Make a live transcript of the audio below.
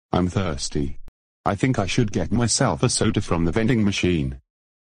I'm thirsty. I think I should get myself a soda from the vending machine.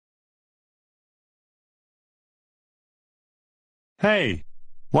 Hey!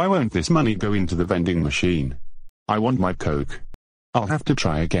 Why won't this money go into the vending machine? I want my Coke. I'll have to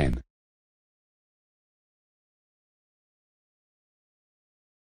try again.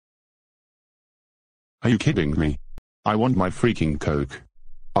 Are you kidding me? I want my freaking Coke.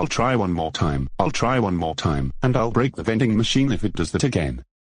 I'll try one more time, and I'll break the vending machine if it does that again.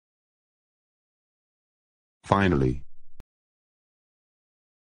 Finally.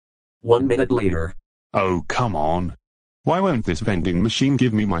 1 minute later. Oh, come on. Why won't this vending machine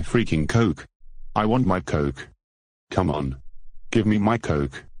give me my freaking Coke? I want my Coke. Come on. Give me my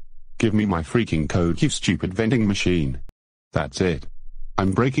Coke. Give me my freaking Coke, you stupid vending machine. That's it.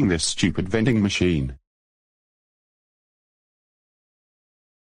 I'm breaking this stupid vending machine.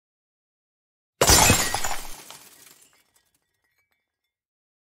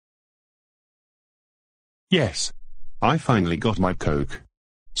 Yes. I finally got my Coke.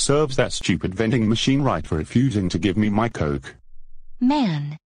 Serves that stupid vending machine right for refusing to give me my Coke.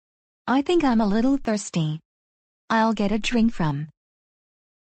 Man. I think I'm a little thirsty. I'll get a drink from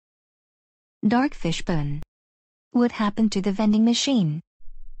Dark Fishbone. What happened to the vending machine?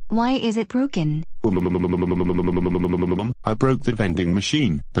 Why is it broken? I broke the vending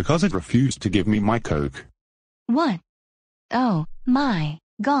machine because it refused to give me my Coke. What? Oh, my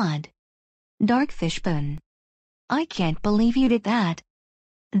God. Dark Fishbone. I can't believe you did that.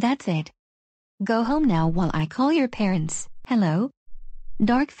 That's it. Go home now while I call your parents. Hello?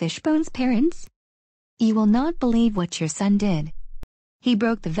 Dark Fishbone's parents? You will not believe what your son did. He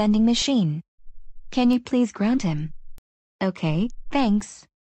broke the vending machine. Can you please ground him? Okay, thanks.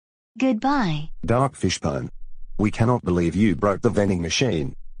 Goodbye. Dark Fishbone. We cannot believe you broke the vending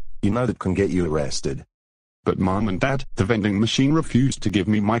machine. You know that can get you arrested. But Mom and Dad, the vending machine refused to give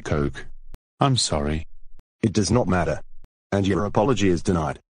me my Coke. I'm sorry. It does not matter. And your apology is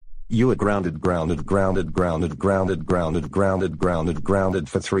denied. You are grounded for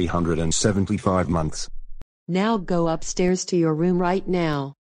 375 months. Now go upstairs to your room right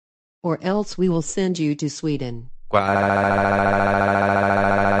now, or else we will send you to Sweden. Wow.